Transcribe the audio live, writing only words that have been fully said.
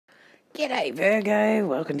G'day Virgo,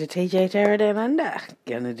 welcome to TJ Tarot Down Under.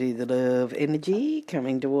 Gonna do the love energy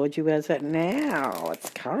coming towards you as at now. It's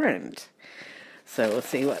current. So we'll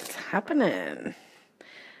see what's happening.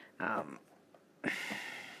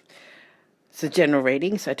 It's a general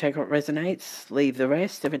reading, so take what resonates, leave the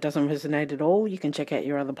rest. If it doesn't resonate at all, you can check out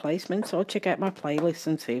your other placements or check out my playlist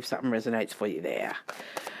and see if something resonates for you there.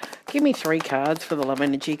 Give me 3 cards for the love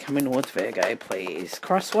energy coming towards Virgo, please.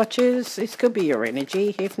 Cross swatches, this could be your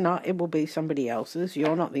energy. If not, it will be somebody else's.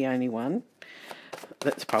 You're not the only one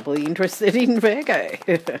that's probably interested in Virgo.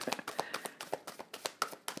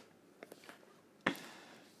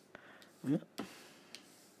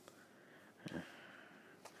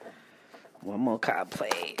 One more card,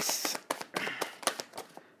 please.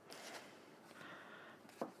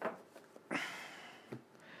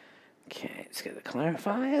 Okay, let's get the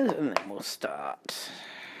clarifiers and then we'll start.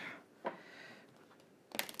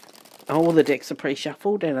 All the decks are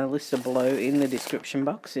pre-shuffled and are listed below in the description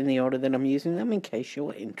box in the order that I'm using them in case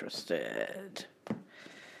you're interested.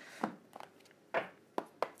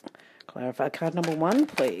 Clarify card number 1,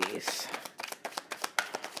 please.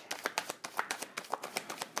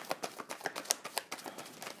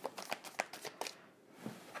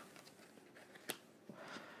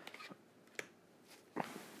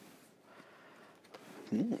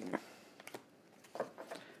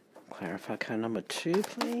 Clarify card number 2,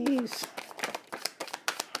 please.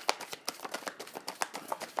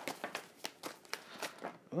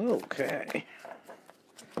 Okay.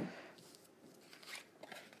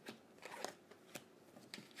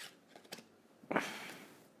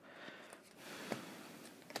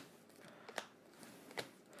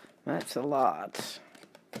 That's a lot.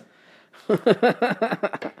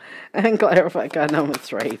 And clarify card number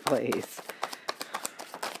 3, please.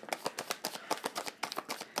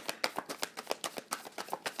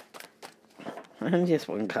 And just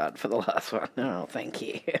 1 card for the last one. Oh, thank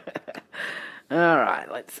you.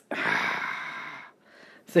 Alright, let's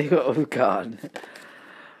see what we've got.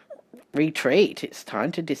 Retreat. It's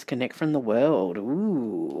time to disconnect from the world.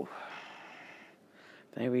 Ooh.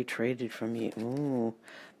 They retreated from you. Ooh.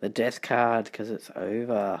 The Death card, because it's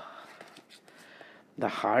over. The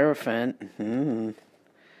Hierophant. And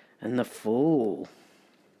the Fool.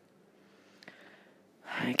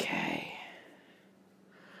 Okay.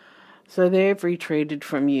 So they've retreated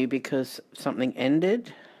from you because something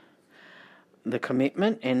ended. The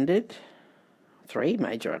commitment ended. 3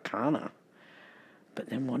 major arcana. But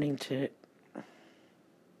then wanting to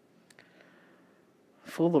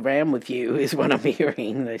fool around with you is what I'm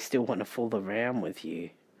hearing. They still want to fool around with you.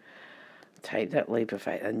 Take that leap of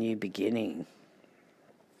faith, a new beginning.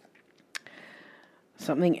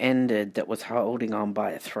 Something ended that was holding on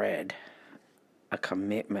by a thread. A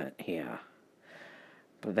commitment here.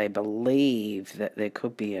 But they believe that there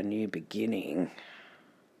could be a new beginning.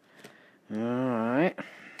 Alright.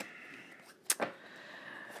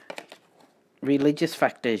 Religious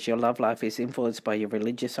factors. Your love life is influenced by your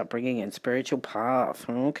religious upbringing and spiritual path.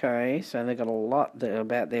 Okay, so they've got a lot there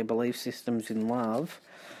about their belief systems in love.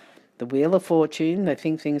 The Wheel of Fortune. They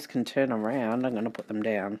think things can turn around. I'm going to put them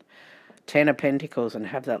down. 10 of Pentacles and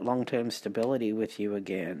have that long-term stability with you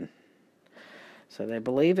again. So they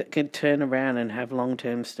believe it could turn around and have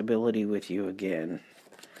long-term stability with you again.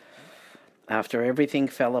 After everything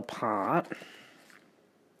fell apart,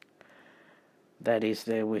 that is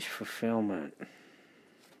their wish fulfillment.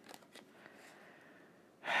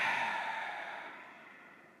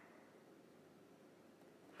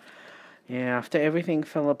 Yeah, after everything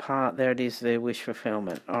fell apart, there it is, their wish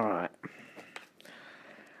fulfillment. Alright.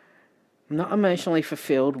 Not emotionally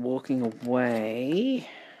fulfilled, walking away.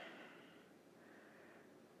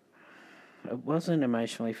 It wasn't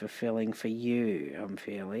emotionally fulfilling for you, I'm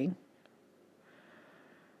feeling.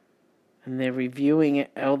 And they're reviewing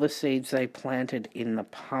all the seeds they planted in the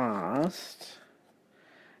past.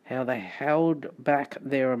 How they held back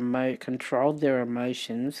their controlled their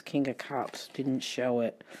emotions. King of Cups didn't show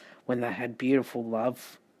it when they had beautiful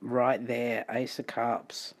love right there. Ace of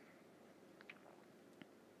Cups.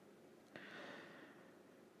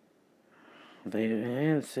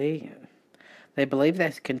 See, they believe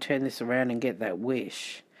they can turn this around and get that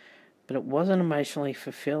wish. But it wasn't emotionally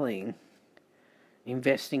fulfilling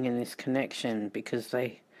investing in this connection because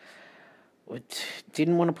they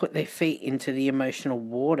didn't want to put their feet into the emotional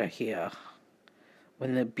water here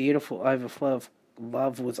when the beautiful overflow of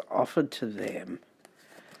love was offered to them.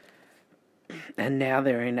 And now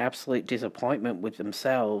they're in absolute disappointment with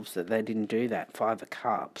themselves that they didn't do that. 5 of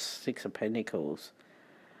Cups, 6 of Pentacles.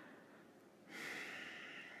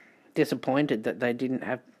 Disappointed that they didn't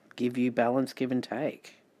give you balance, give and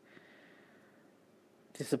take.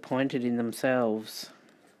 disappointed in themselves.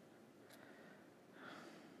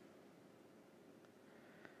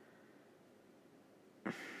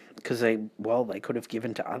 Because they could have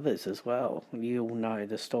given to others as well. You'll know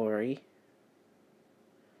the story.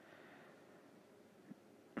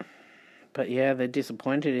 But yeah, they're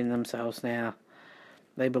disappointed in themselves now.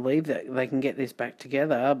 They believe that they can get this back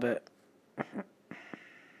together, but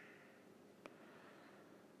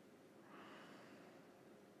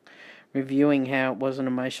reviewing how it wasn't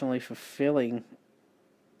emotionally fulfilling,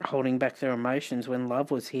 holding back their emotions when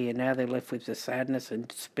love was here. Now they're left with the sadness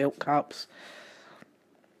and spilt cups.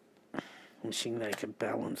 Wishing they could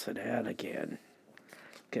balance it out again.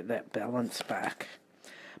 Get that balance back.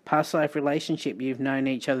 Past life relationship, you've known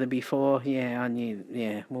each other before. Yeah, I knew.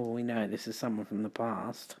 Yeah, well, we know this is someone from the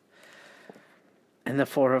past. And the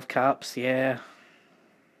Four of Cups, yeah.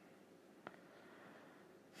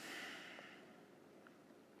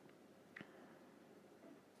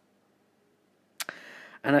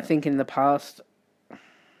 And I think in the past,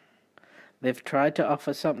 they've tried to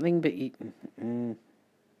offer something, but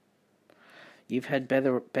you've had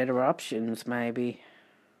better options, maybe.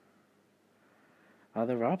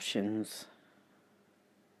 Other options.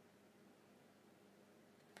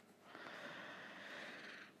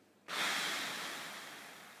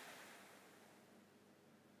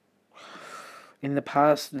 In the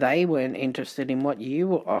past, they weren't interested in what you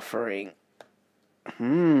were offering.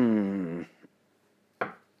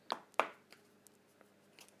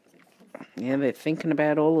 Yeah, they're thinking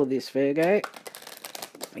about all of this, Virgo.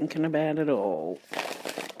 Thinking about it all.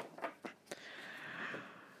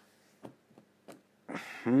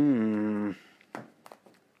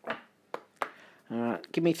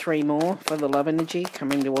 Alright, give me 3 more for the love energy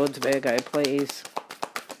coming towards Virgo, please.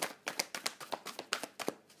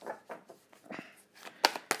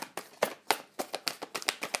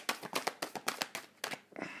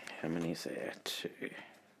 How many is there? 2.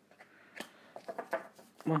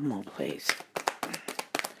 1 more, please.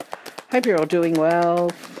 Hope you're all doing well,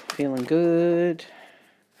 feeling good.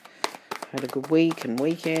 Had a good week and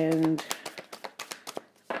weekend.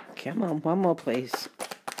 Come on, 1 more, please.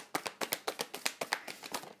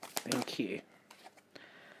 Thank you.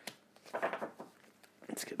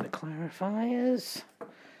 Let's get the clarifiers.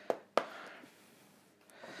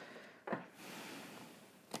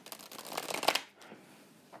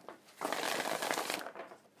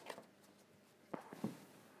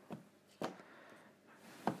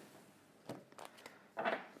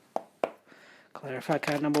 Clarify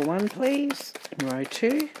card number 1, please. In row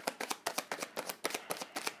 2.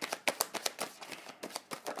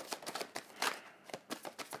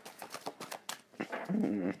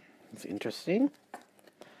 That's interesting.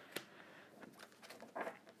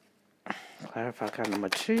 Clarify card number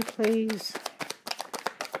 2, please.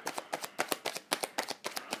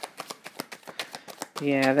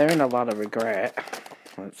 Yeah, they're in a lot of regret.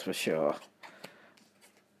 That's for sure.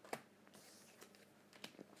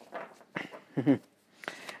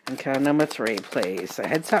 And card number 3, please. They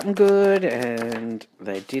had something good and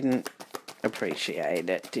they didn't appreciate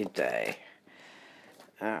it, did they?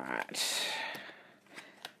 Alright.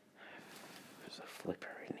 There's a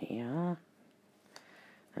flipper in here.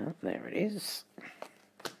 Oh, there it is.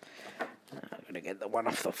 I've got to get the one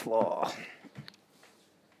off the floor.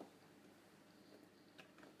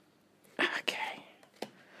 Okay.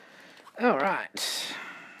 Alright.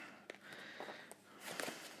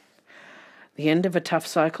 The end of a tough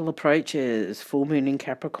cycle approaches. Full moon in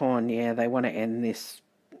Capricorn. Yeah, they want to end this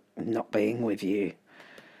not being with you.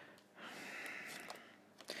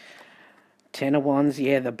 10 of Wands.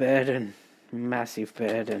 Yeah, the burden. Massive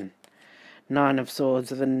burden. 9 of Swords.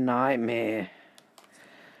 The nightmare.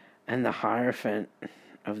 And the Hierophant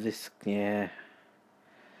of this, yeah,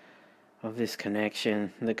 of this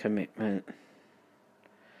connection. The commitment.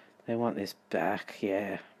 They want this back,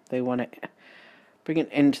 yeah. They want to bring an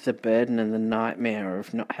end to the burden and the nightmare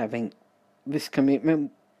of not having this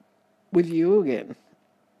commitment with you again.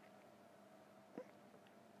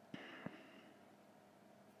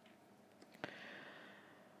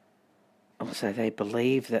 Also, they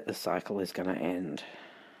believe that the cycle is going to end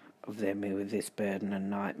of them with this burden and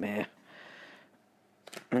nightmare.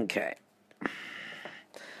 Okay.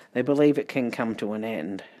 They believe it can come to an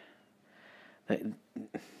end.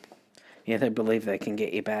 Yeah, they believe they can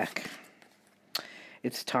get you back.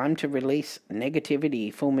 It's time to release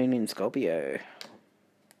negativity. Full moon in Scorpio.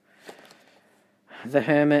 The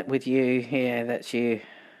Hermit with you. Yeah, that's you.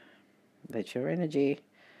 That's your energy.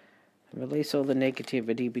 Release all the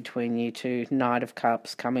negativity between you two. Knight of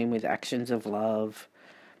Cups coming with actions of love.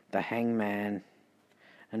 The Hangman.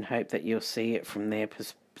 And hope that you'll see it from their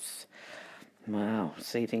Wow,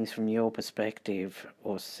 see things from your perspective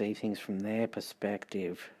or see things from their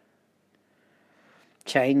perspective.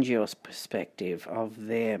 Change your perspective of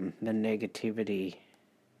them, the negativity.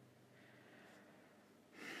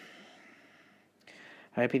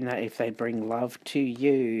 Hoping that if they bring love to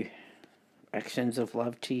you, actions of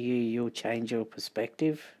love to you, you'll change your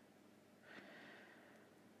perspective.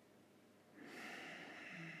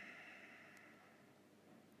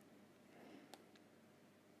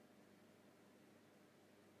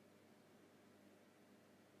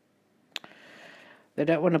 They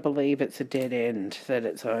don't want to believe it's a dead end, that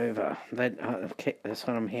it's over. That's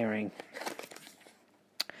what I'm hearing.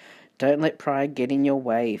 Don't let pride get in your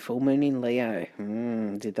way. Full moon in Leo.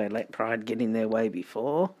 Did they let pride get in their way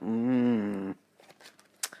before?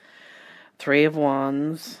 Three of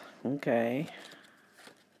Wands. Okay.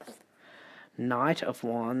 Knight of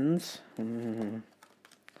Wands.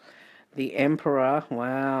 The Emperor.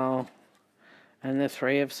 Wow. And the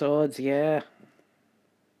Three of Swords. Yeah.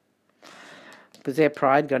 Because their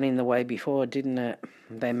pride got in the way before, didn't it?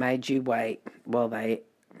 They made you wait while they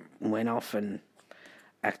went off and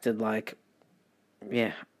acted like,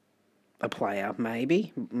 yeah, a player,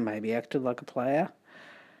 maybe. Maybe acted like a player.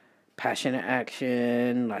 Passionate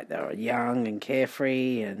action, like they were young and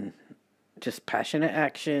carefree and just passionate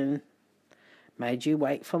action. Made you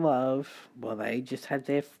wait for love while they just had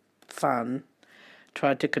their fun.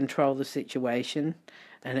 Tried to control the situation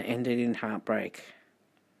and it ended in heartbreak.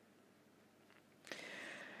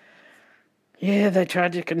 Yeah, they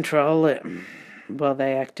tried to control it while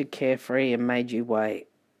they acted carefree and made you wait.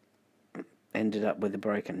 Ended up with a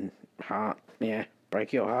broken heart. Yeah,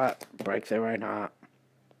 break your heart. Break their own heart.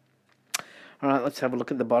 Alright, let's have a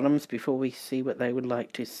look at the bottoms before we see what they would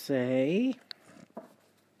like to say.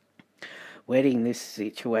 Wedding, this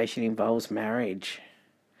situation involves marriage.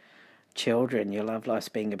 Children, your love life's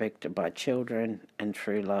being affected by children. And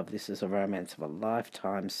true love, this is a romance of a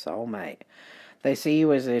lifetime soulmate. They see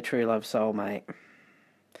you as their true love soulmate.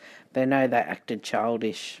 They know they acted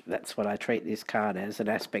childish. That's what I treat this card as, an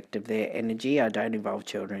aspect of their energy. I don't involve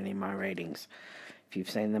children in my readings. If you've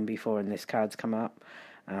seen them before and this card's come up,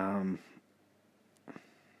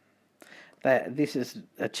 this is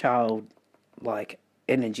a childlike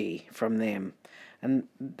energy from them. And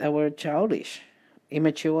they were childish,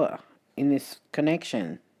 immature in this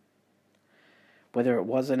connection. Whether it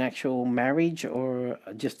was an actual marriage or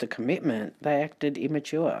just a commitment, they acted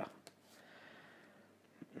immature.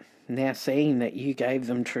 Now seeing that you gave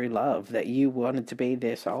them true love, that you wanted to be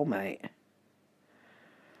their soulmate.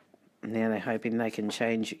 Now they're hoping they can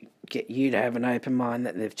change, get you to have an open mind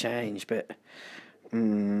that they've changed, but...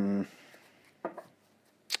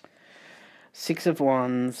 Six of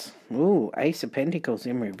Wands. Ooh, Ace of Pentacles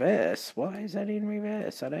in reverse. Why is that in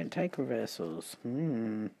reverse? I don't take reversals.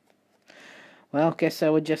 Well, guess they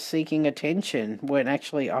were just seeking attention. Weren't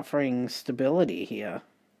actually offering stability here.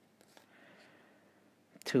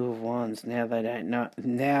 Two of Wands. Now they don't know.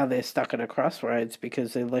 Now they're stuck at a crossroads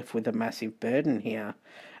because they're left with a massive burden here.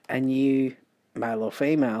 And you, male or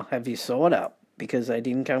female, have your sword up because they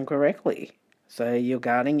didn't come correctly. So you're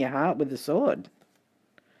guarding your heart with the sword.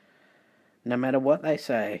 No matter what they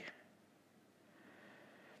say.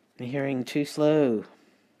 You're hearing too slow.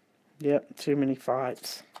 Yep, too many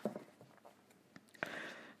fights.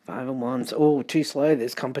 Five of Wands. Oh, too slow.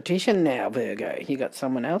 There's competition now, Virgo. You got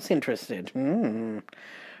someone else interested.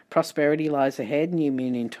 Prosperity lies ahead. New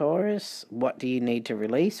moon in Taurus. What do you need to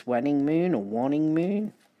release? Waning moon or warning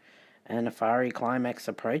moon? And a fiery climax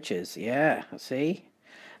approaches. Yeah, see?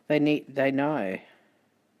 They know.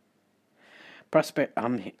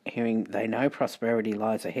 I'm hearing they know prosperity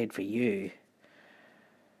lies ahead for you.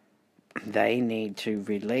 They need to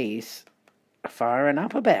release firing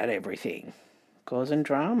up about everything. Causing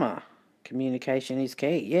drama. Communication is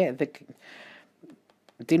key. Yeah,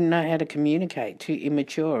 didn't know how to communicate. Too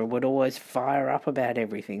immature. Would always fire up about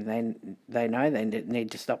everything. They know they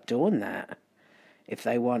need to stop doing that. If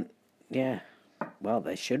they want, yeah. Well,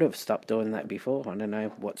 they should have stopped doing that before. I don't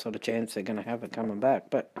know what sort of chance they're going to have of coming back,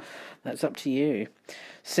 but that's up to you.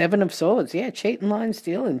 Seven of Swords. Yeah, cheating, lying,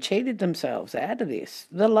 stealing. Cheated themselves out of this.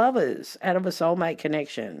 The lovers, out of a soulmate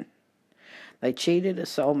connection. They cheated a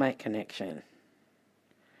soulmate connection.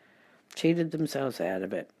 Cheated themselves out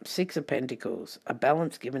of it. Six of Pentacles. A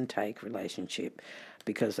balanced give and take relationship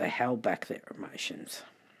because they held back their emotions.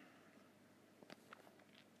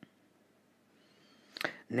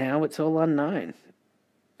 Now it's all unknown.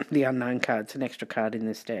 The unknown card's an extra card in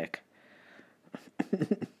this deck.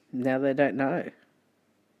 Now they don't know.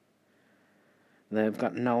 They've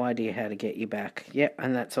got no idea how to get you back. Yep,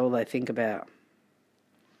 and that's all they think about.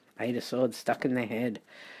 Eight of Swords stuck in their head.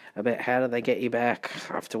 about how do they get you back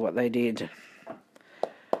after what they did.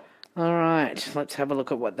 Alright, let's have a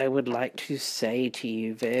look at what they would like to say to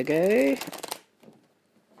you, Virgo.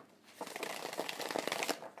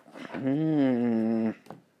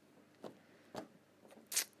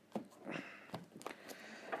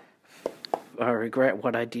 I regret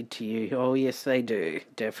what I did to you. Oh, yes, they do.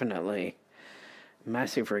 Definitely.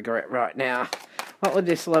 Massive regret right now. What would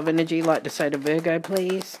this love energy like to say to Virgo,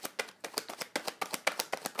 please?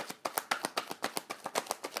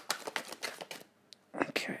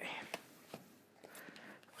 Okay.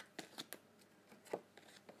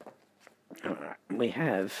 Alright, we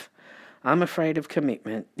have... I'm afraid of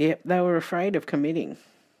commitment. Yep, they were afraid of committing.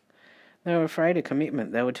 They were afraid of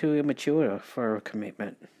commitment. They were too immature for a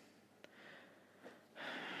commitment.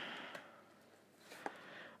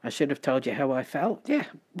 I should have told you how I felt. Yeah,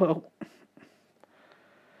 well,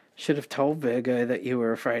 should have told Virgo that you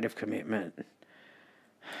were afraid of commitment.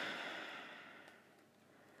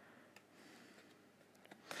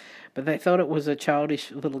 But they thought it was a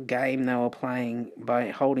childish little game they were playing by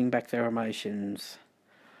holding back their emotions.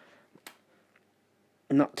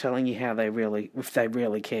 Not telling you how if they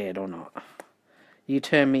really cared or not. You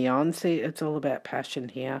turn me on. See, it's all about passion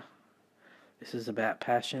here. This is about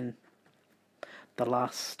passion. The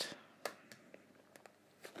lust.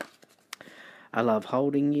 I love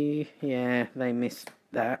holding you. Yeah, they miss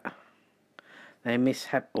that. They miss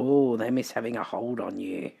having a hold on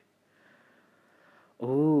you.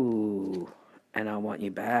 Ooh, and I want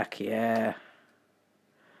you back. Yeah.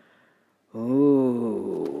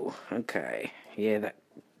 Ooh, okay. Yeah, that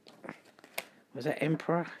was that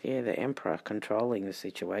Emperor. Yeah, the Emperor controlling the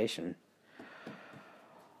situation.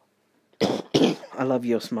 I love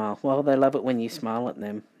your smile. Well, they love it when you smile at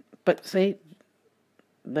them. But see,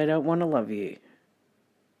 they don't want to love you.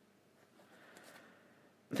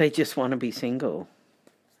 They just want to be single.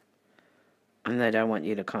 And they don't want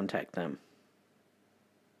you to contact them.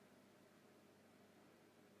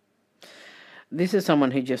 This is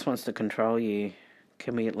someone who just wants to control you.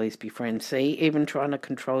 Can we at least be friends? See, even trying to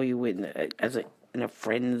control you in a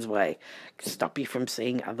friend's way. Stop you from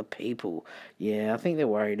seeing other people. Yeah, I think they're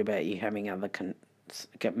worried about you having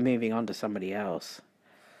moving on to somebody else.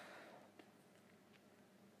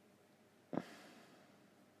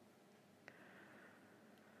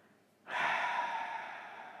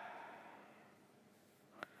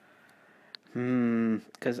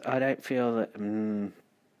 Because I don't feel that...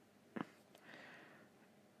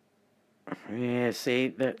 Yeah, see,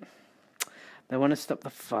 that they want to stop the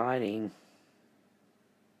fighting.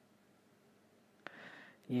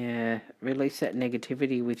 Yeah, release that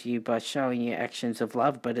negativity with you by showing your actions of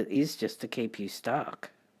love, but it is just to keep you stuck.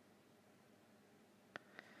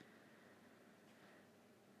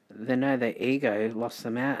 They know their ego lost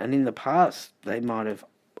them out, and in the past they might have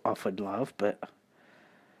offered love, but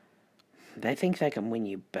they think they can win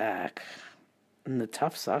you back. And the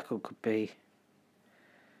tough cycle could be...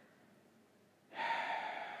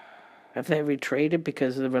 Have they retreated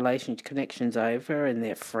because the relationship connection's over and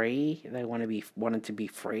they're free? They wanted to be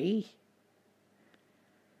free?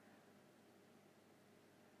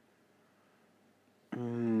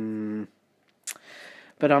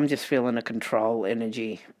 But I'm just feeling a control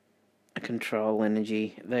energy.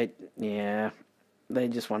 They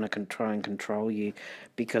just want to try and control you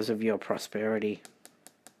because of your prosperity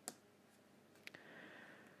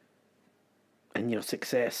and your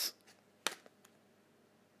success.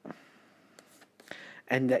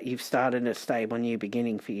 And that you've started a stable new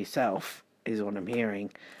beginning for yourself is what I'm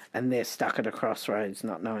hearing. And they're stuck at a crossroads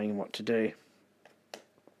not knowing what to do.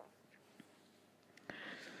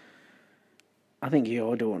 I think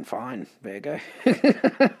you're doing fine, Virgo.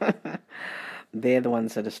 They're the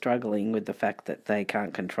ones that are struggling with the fact that they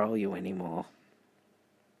can't control you anymore.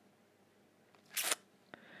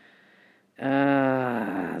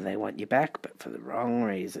 They want you back, but for the wrong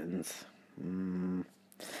reasons.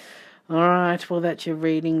 Alright, well that's your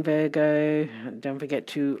reading, Virgo. Don't forget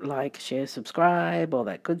to like, share, subscribe, all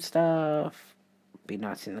that good stuff. Be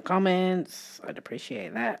nice in the comments. I'd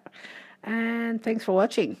appreciate that. And thanks for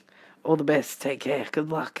watching. All the best. Take care. Good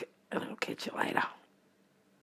luck. And I'll catch you later.